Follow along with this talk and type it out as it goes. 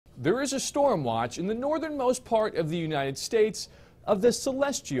there is a storm watch in the northernmost part of the United States of the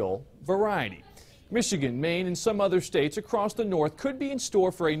celestial variety. Michigan, Maine, and some other states across the north could be in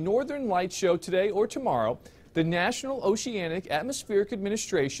store for a northern light show today or tomorrow. The National Oceanic Atmospheric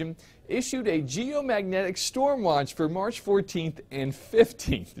Administration issued a geomagnetic storm watch for March 14th and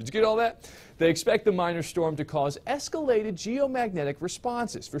 15th. Did you get all that? They expect the minor storm to cause escalated geomagnetic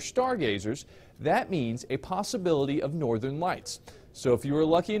responses. For stargazers, that means a possibility of northern lights. So if you were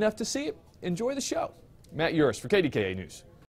lucky enough to see it, enjoy the show. Matt Yurus for KDKA News.